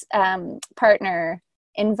Mia's partner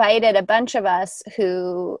invited a bunch of us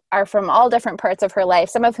who are from all different parts of her life,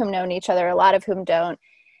 some of whom know each other, a lot of whom don't,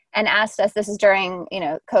 and asked us, this is during,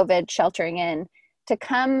 COVID sheltering in, to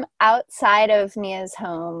come outside of Mia's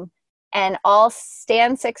home and all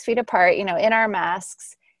stand 6 feet apart, in our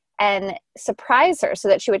masks, and surprise her so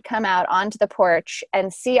that she would come out onto the porch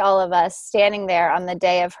and see all of us standing there on the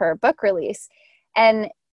day of her book release. And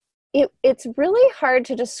it's really hard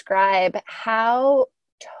to describe how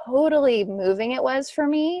totally moving it was for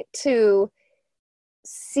me to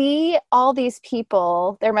see all these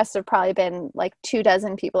people. There must have probably been like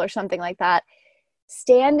 24 people or something like that,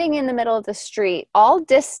 standing in the middle of the street, all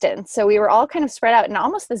distant. So we were all kind of spread out in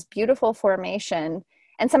almost this beautiful formation.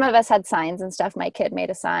 And some of us had signs and stuff. My kid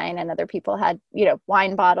made a sign, and other people had,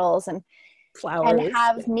 wine bottles and flowers. And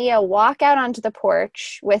have Mia walk out onto the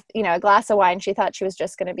porch with, a glass of wine. She thought she was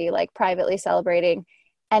just going to be like privately celebrating,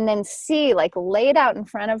 and then see like laid out in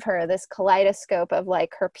front of her this kaleidoscope of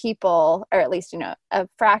like her people, or at least, a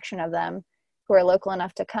fraction of them who are local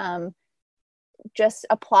enough to come, just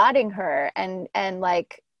applauding her and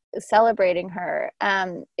like celebrating her.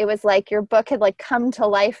 It was like your book had like come to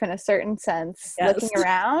life in a certain sense. Looking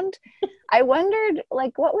around, I wondered,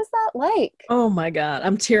 like, what was that like? Oh my God,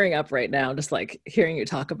 I'm tearing up right now just like hearing you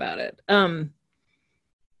talk about it. I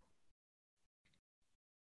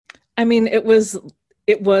mean, it was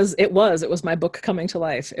my book coming to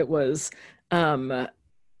life. It was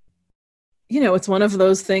it's one of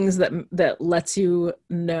those things that lets you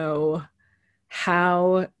know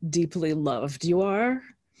how deeply loved you are,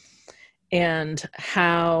 and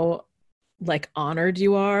how like honored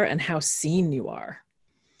you are, and how seen you are.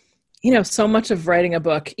 So much of writing a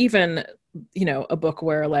book, even, a book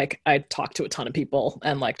where like I talked to a ton of people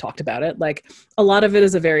and like talked about it, like a lot of it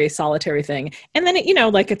is a very solitary thing. And then,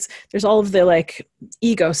 there's all of the like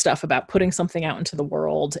ego stuff about putting something out into the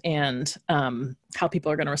world and how people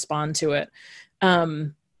are going to respond to it.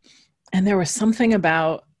 And there was something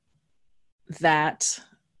about that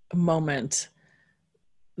moment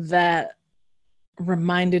that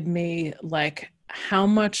reminded me like not how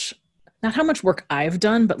much work I've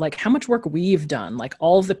done, but like how much work we've done, like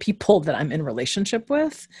all of the people that I'm in relationship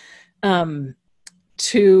with,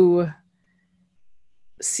 to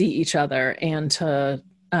see each other and to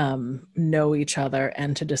know each other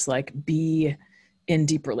and to just like be in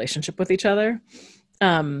deep relationship with each other.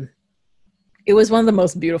 It was one of the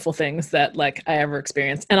most beautiful things that like I ever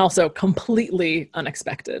experienced, and also completely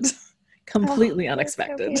unexpected. Completely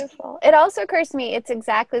unexpected. So beautiful. It also occurs to me, it's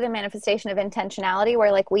exactly the manifestation of intentionality,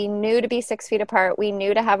 where like we knew to be 6 feet apart, we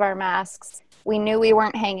knew to have our masks, we knew we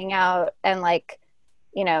weren't hanging out and like,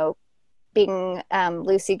 being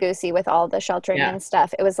loosey-goosey with all the sheltering in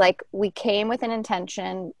stuff. It was like we came with an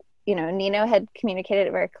intention. Nino had communicated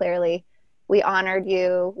it very clearly. We honored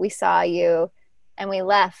you, we saw you, and we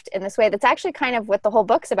left in this way that's actually kind of what the whole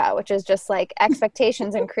book's about, which is just like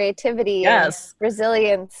expectations and creativity and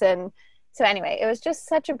resilience. And so anyway, it was just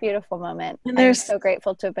such a beautiful moment. And I'm so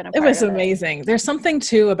grateful to have been a part of it. It was amazing. There's something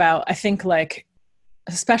too about, I think, like,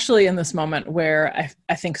 especially in this moment where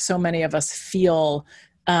I think so many of us feel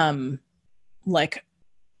like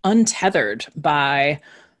untethered by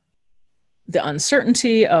the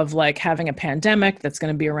uncertainty of like having a pandemic that's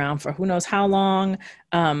going to be around for who knows how long,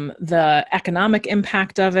 the economic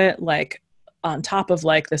impact of it, like on top of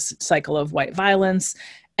like this cycle of white violence,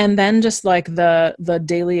 and then just like the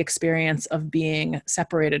daily experience of being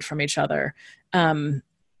separated from each other.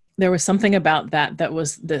 There was something about that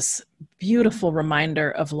was this beautiful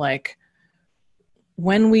reminder of like,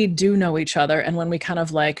 when we do know each other and when we kind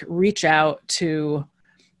of like reach out to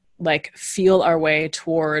like feel our way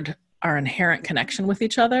toward our inherent connection with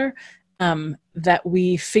each other, that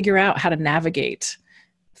we figure out how to navigate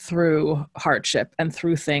through hardship and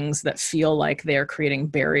through things that feel like they're creating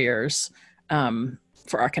barriers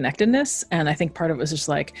for our connectedness. And I think part of it was just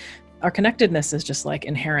like, our connectedness is just like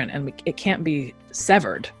inherent, and it can't be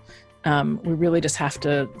severed. We really just have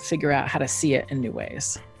to figure out how to see it in new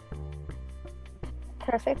ways.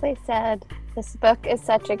 Perfectly said. This book is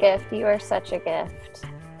such a gift. You are such a gift.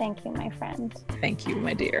 Thank you, my friend. Thank you,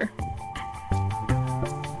 my dear.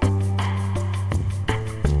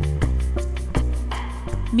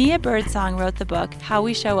 Mia Birdsong wrote the book How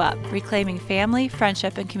We Show Up, Reclaiming Family,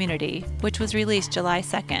 Friendship, and Community, which was released July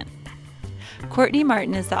 2nd. Courtney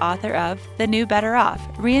Martin is the author of The New Better Off,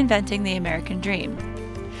 Reinventing the American Dream.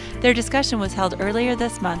 Their discussion was held earlier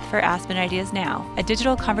this month for Aspen Ideas Now, a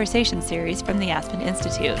digital conversation series from the Aspen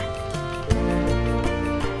Institute.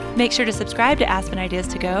 Make sure to subscribe to Aspen Ideas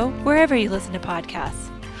to Go wherever you listen to podcasts.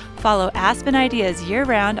 Follow Aspen Ideas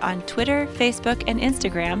year-round on Twitter, Facebook, and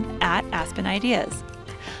Instagram at Aspen Ideas.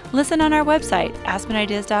 Listen on our website,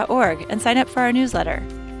 aspenideas.org, and sign up for our newsletter.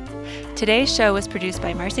 Today's show was produced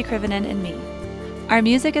by Marcy Krivinen and me. Our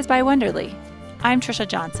music is by Wonderly. I'm Trisha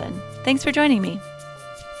Johnson. Thanks for joining me.